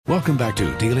Welcome back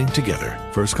to Dealing Together.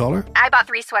 First caller? I bought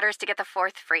 3 sweaters to get the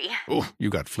 4th free. Oh, you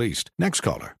got fleeced. Next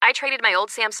caller? I traded my old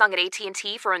Samsung at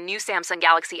AT&T for a new Samsung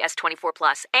Galaxy S24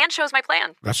 Plus and chose my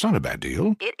plan. That's not a bad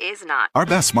deal. It is not. Our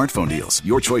best smartphone deals.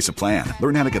 Your choice of plan.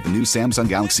 Learn how to get the new Samsung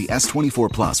Galaxy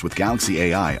S24 Plus with Galaxy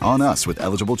AI on us with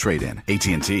eligible trade-in.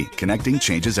 AT&T. Connecting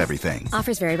changes everything.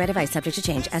 Offers vary by device. Subject to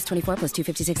change. S24 plus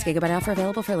 256 gigabyte offer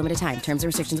available for a limited time. Terms and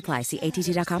restrictions apply. See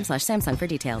att.com/Samsung for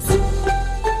details.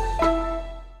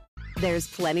 There's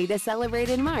plenty to celebrate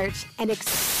in March and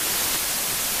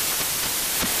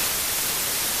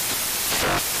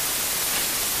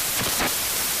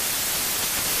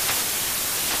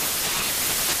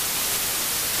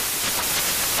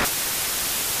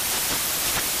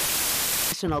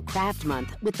National Craft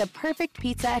Month with the perfect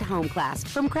pizza at home class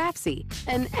from Craftsy.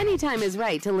 And anytime is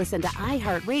right to listen to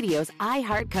iHeartRadio's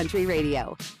iHeartCountry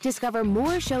Radio. Discover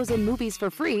more shows and movies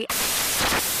for free.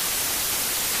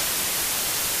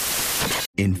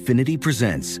 Infiniti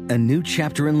presents a new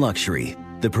chapter in luxury,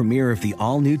 the premiere of the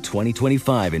all-new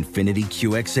 2025 Infiniti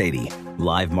QX80,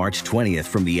 live March 20th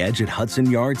from the Edge at Hudson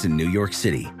Yards in New York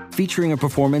City, featuring a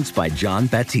performance by John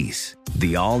Batiste.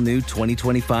 The all-new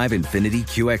 2025 Infiniti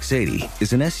QX80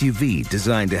 is an SUV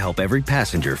designed to help every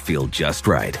passenger feel just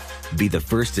right. Be the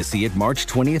first to see it March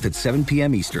 20th at 7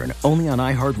 p.m. Eastern, only on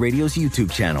iHeartRadio's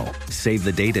YouTube channel. Save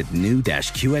the date at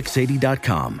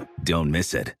new-QX80.com. Don't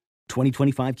miss it.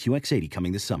 2025 QX80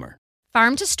 coming this summer.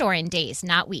 Farm to store in days,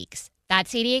 not weeks.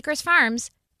 That's 80 Acres Farms.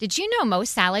 Did you know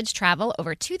most salads travel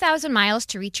over 2,000 miles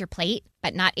to reach your plate?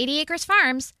 But not 80 Acres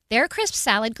Farms. Their crisp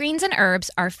salad greens and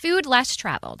herbs are food less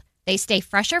traveled. They stay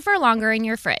fresher for longer in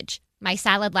your fridge. My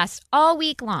salad lasts all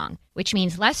week long, which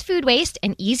means less food waste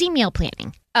and easy meal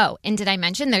planning. Oh, and did I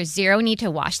mention there's zero need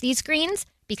to wash these greens?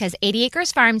 Because 80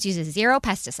 Acres Farms uses 0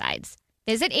 pesticides.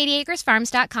 Visit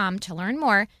 80acresfarms.com to learn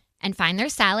more and find their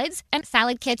salads and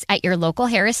salad kits at your local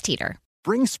Harris Teeter.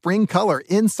 Bring spring color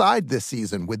inside this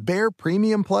season with Behr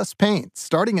Premium Plus paint,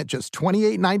 starting at just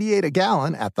 $28.98 a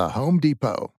gallon at the Home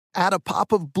Depot. Add a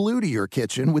pop of blue to your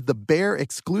kitchen with the Behr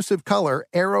exclusive color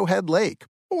Arrowhead Lake,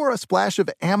 or a splash of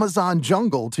Amazon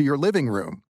Jungle to your living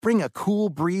room. Bring a cool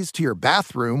breeze to your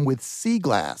bathroom with Sea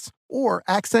Glass, or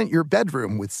accent your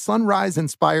bedroom with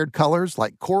sunrise-inspired colors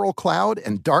like Coral Cloud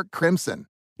and Dark Crimson.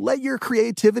 Let your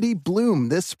creativity bloom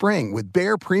this spring with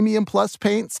Behr Premium Plus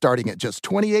paint starting at just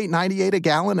 $28.98 a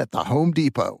gallon at the Home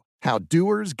Depot. How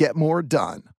doers get more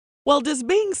done. Well, does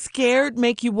being scared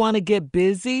make you want to get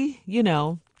busy?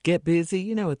 Get busy.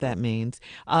 You know what that means.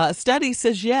 A study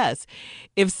says yes.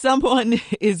 If someone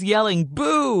is yelling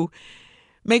boo,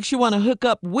 makes you want to hook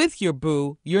up with your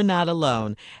boo, you're not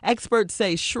alone. Experts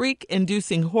say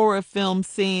shriek-inducing horror film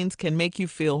scenes can make you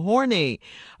feel horny.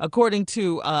 According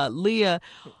to Leah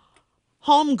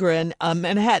Holmgren, a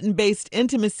Manhattan-based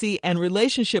intimacy and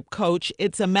relationship coach,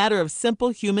 it's a matter of simple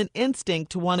human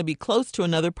instinct to want to be close to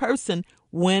another person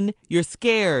when you're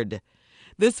scared.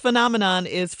 This phenomenon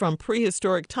is from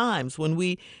prehistoric times when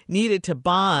we needed to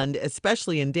bond,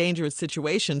 especially in dangerous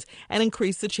situations, and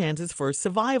increase the chances for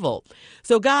survival.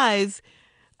 So guys,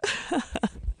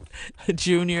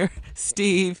 Junior,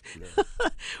 Steve,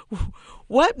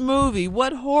 what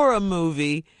horror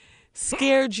movie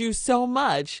scared you so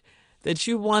much that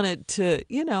you wanted to,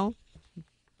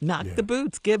 knock the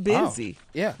boots, get busy,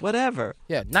 whatever?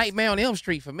 Yeah, Nightmare on Elm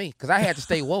Street for me, because I had to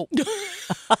stay woke.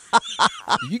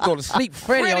 You go to sleep,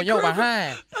 Freddy on your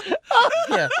behind.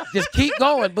 Yeah, just keep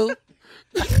going, boo.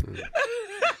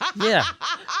 Yeah,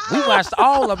 we watched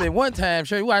all of it one time.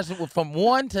 Sure, we watched it from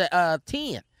 1 to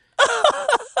 10,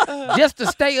 just to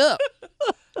stay up.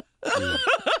 Yeah.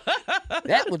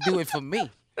 That would do it for me.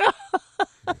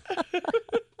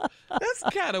 That's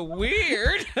kind of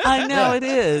weird. I know it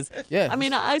is. Yeah. I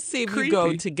mean, I see if you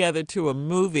go together to a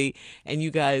movie and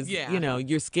you guys,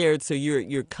 you're scared, so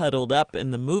you're cuddled up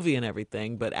in the movie and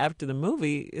everything. But after the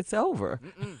movie, it's over.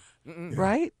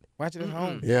 Right? Watch it at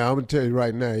home. Yeah, I'm gonna tell you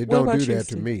right now, don't do that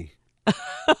to me.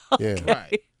 Yeah.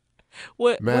 Right.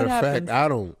 Matter of fact, I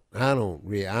don't.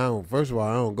 First of all,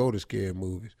 I don't go to scary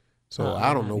movies. So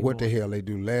I don't know what the hell they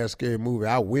do. Last scary movie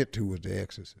I went to was The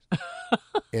Exorcist.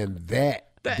 And that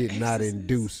did not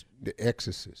induce The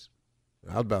Exorcist.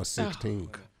 I was about 16.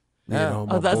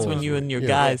 That's when you and your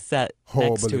guys sat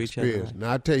next to each other. Right?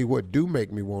 Now, I tell you what do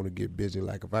make me want to get busy.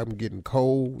 Like if I'm getting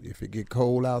cold, if it get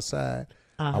cold outside,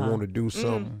 I want to do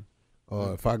something.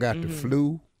 If I got the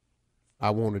flu, I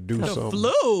want to do something.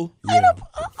 The flu? Yeah.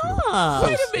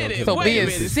 Wait a minute. So being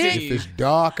sick. If it's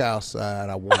dark outside,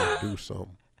 I want to do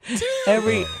something.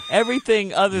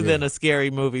 Everything other than a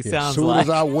scary movie sounds like. As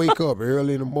soon as I wake up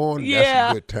early in the morning,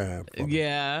 that's a good time for me.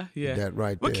 Yeah. That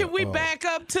right there. But can we back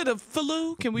up to the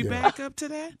flu? Can we back up to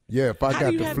that? Yeah, if I How got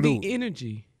do you the have flu. the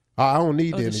energy? I don't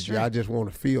need the energy. strength? I just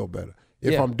want to feel better.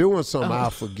 If I'm doing something,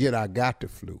 I'll forget I got the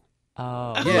flu.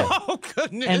 Oh, Yeah. Oh,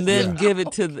 goodness. and then give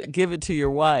it to your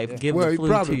wife. Give Well, the you flu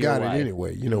probably to your got wife. it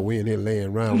anyway. You know, we in here laying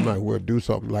around. Like, we'll do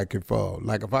something like if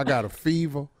I got a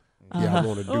fever. Yeah, I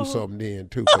want to do something then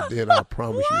too. But then I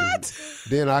promise you,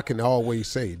 then I can always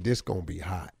say this gonna be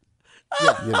hot.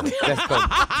 Yeah, You know? that's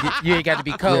good. You ain't got to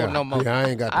be cold no more. Yeah, I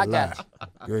ain't got to I lie.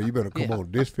 got Girl, you better come on.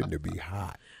 This finna be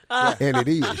hot. And it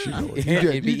is, you know. It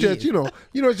is. You know,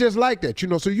 it's just like that, you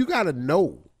know. So you gotta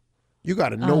know. You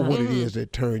gotta know what it is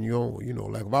that turn you on. You know,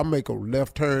 like if I make a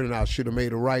left turn and I should have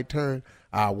made a right turn,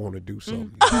 I want to do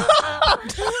something.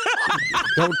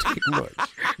 Don't take much.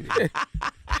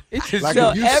 It's just Like So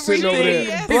if you sitting over everything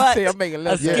there. but I'm making a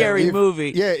less scary movie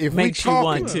if we makes you talking,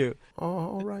 want to. Oh,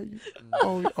 all right.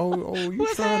 You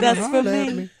trying That's to for holler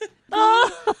at me.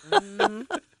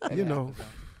 me? You know.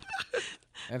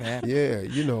 That happens. Yeah,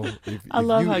 you know. I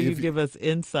love how you give us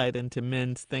insight into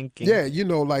men's thinking. Yeah, you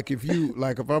know, like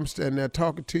if I'm standing there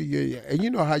talking to you, and you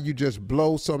know how you just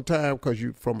blow sometime because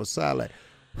you from a side like,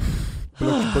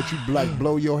 but you like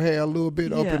blow your hair a little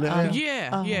bit up in the air.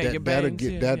 Yeah, your bangs,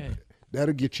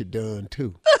 That'll get you done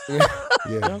too.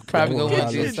 Yeah, Probably go holler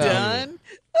with you at done.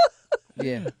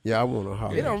 Yeah. Yeah, I want to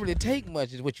holler. It don't really take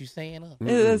much, is what you're saying. Huh?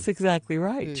 That's exactly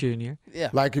right, Junior. Yeah.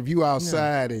 Like if you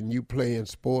outside and you playing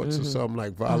sports or something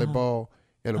like volleyball,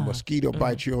 and a mosquito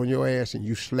bites you on your ass and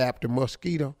you slap the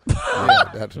mosquito,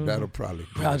 that'll probably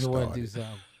Probably want start to do it. something.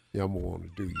 Yeah, I'm gonna want to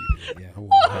do you. Yeah, I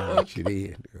want to holler at you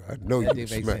then. I know you do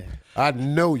was make smack. sense. I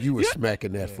know you were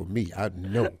smacking that for me. I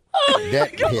know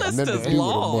that your had list nothing is to do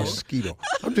long. with a mosquito.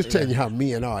 I'm just telling you how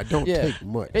men are. It don't take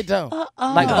much. It don't.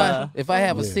 Like if I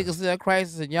have a sickle cell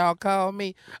crisis and y'all call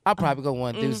me, I probably gonna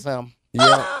want to do something.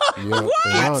 Yeah. And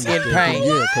I In understand. pain.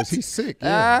 Yeah, because he's sick.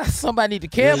 Yeah. Somebody need to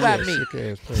care about me. Sick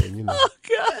ass pain, you know. Oh,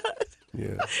 God.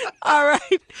 Yeah. All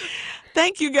right.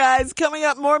 Thank you, guys. Coming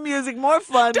up, more music, more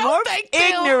fun, more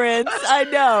ignorance. I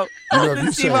know. You know, On if the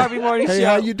you Steve say, Harvey Morning hey, Show.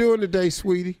 how you doing today,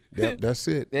 sweetie? That's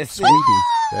it. That's it. Sweetie.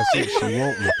 That's it. She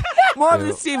want me. More of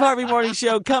the Steve Harvey Morning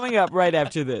Show coming up right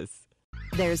after this.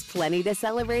 There's plenty to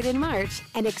celebrate in March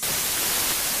and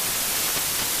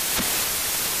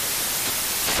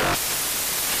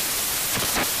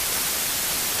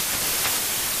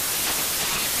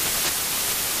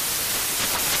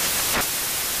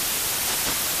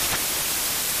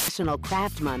National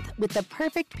Craft Month with the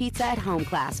perfect pizza at home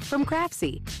class from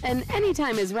Craftsy. And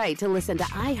anytime is right to listen to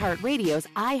iHeartRadio's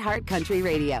iHeart Country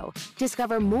Radio.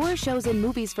 Discover more shows and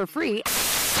movies for free.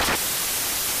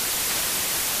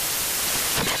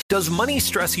 Does money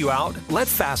stress you out? Let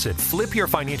Facet flip your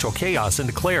financial chaos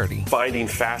into clarity. Finding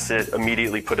Facet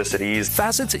immediately put us at ease.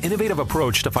 Facet's innovative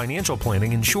approach to financial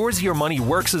planning ensures your money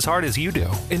works as hard as you do,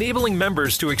 enabling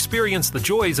members to experience the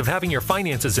joys of having your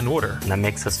finances in order. And that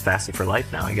makes us Facet for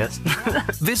life now, I guess.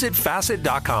 Visit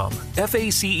Facet.com,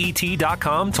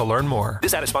 FACET.com to learn more.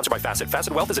 This ad is sponsored by Facet.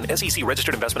 Facet Wealth is an SEC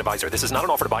registered investment advisor. This is not an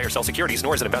offer to buy or sell securities,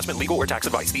 nor is it investment, legal, or tax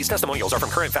advice. These testimonials are from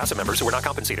current Facet members who are not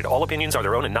compensated. All opinions are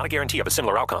their own and not a guarantee of a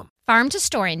similar outcome. Farm to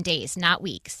store in days, not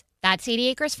weeks. That's 80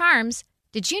 Acres Farms.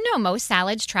 Did you know most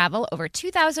salads travel over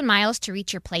 2,000 miles to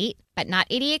reach your plate? But not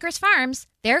 80 Acres Farms.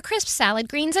 Their crisp salad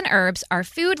greens and herbs are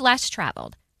food less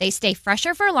traveled. They stay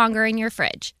fresher for longer in your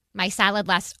fridge. My salad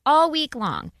lasts all week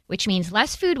long, which means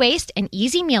less food waste and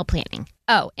easy meal planning.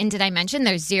 Oh, and did I mention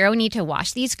there's zero need to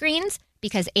wash these greens?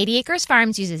 Because 80 Acres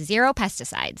Farms uses zero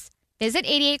pesticides. Visit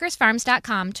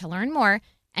 80acresfarms.com to learn more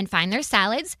and find their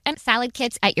salads and salad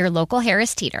kits at your local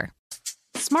Harris Teeter.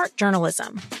 Smart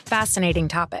journalism. Fascinating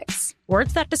topics.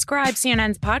 Words that describe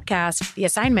CNN's podcast, The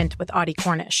Assignment with Audie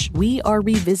Cornish. We are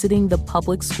revisiting the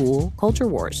public school culture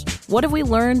wars. What have we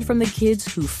learned from the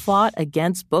kids who fought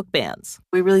against book bans?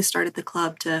 We really started the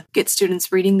club to get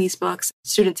students reading these books.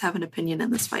 Students have an opinion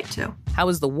in this fight, too. How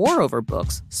has the war over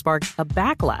books sparked a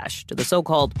backlash to the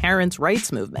so-called parents'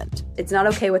 rights movement? It's not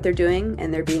okay what they're doing,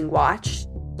 and they're being watched.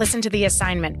 Listen to The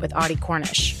Assignment with Audie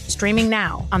Cornish. Streaming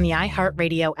now on the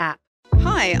iHeartRadio app.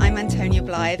 Hi, I'm Antonia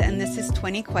Blythe, and this is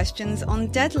 20 Questions on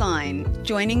Deadline.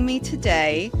 Joining me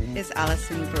today is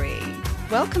Alison Brie.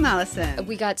 Welcome, Alison.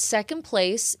 We got second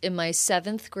place in my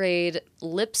 7th grade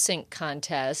lip sync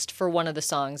contest for one of the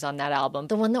songs on that album.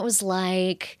 The one that was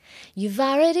like, "You've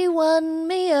already won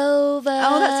me over."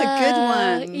 Oh, that's a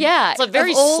good one. Yeah, it's like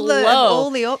very slow. Of all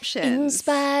the options. In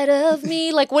spite of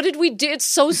me. Like, what did we do? It's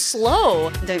so slow.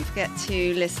 Don't forget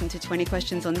to listen to 20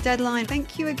 Questions on Deadline.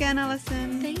 Thank you again,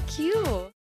 Alison. Thank you.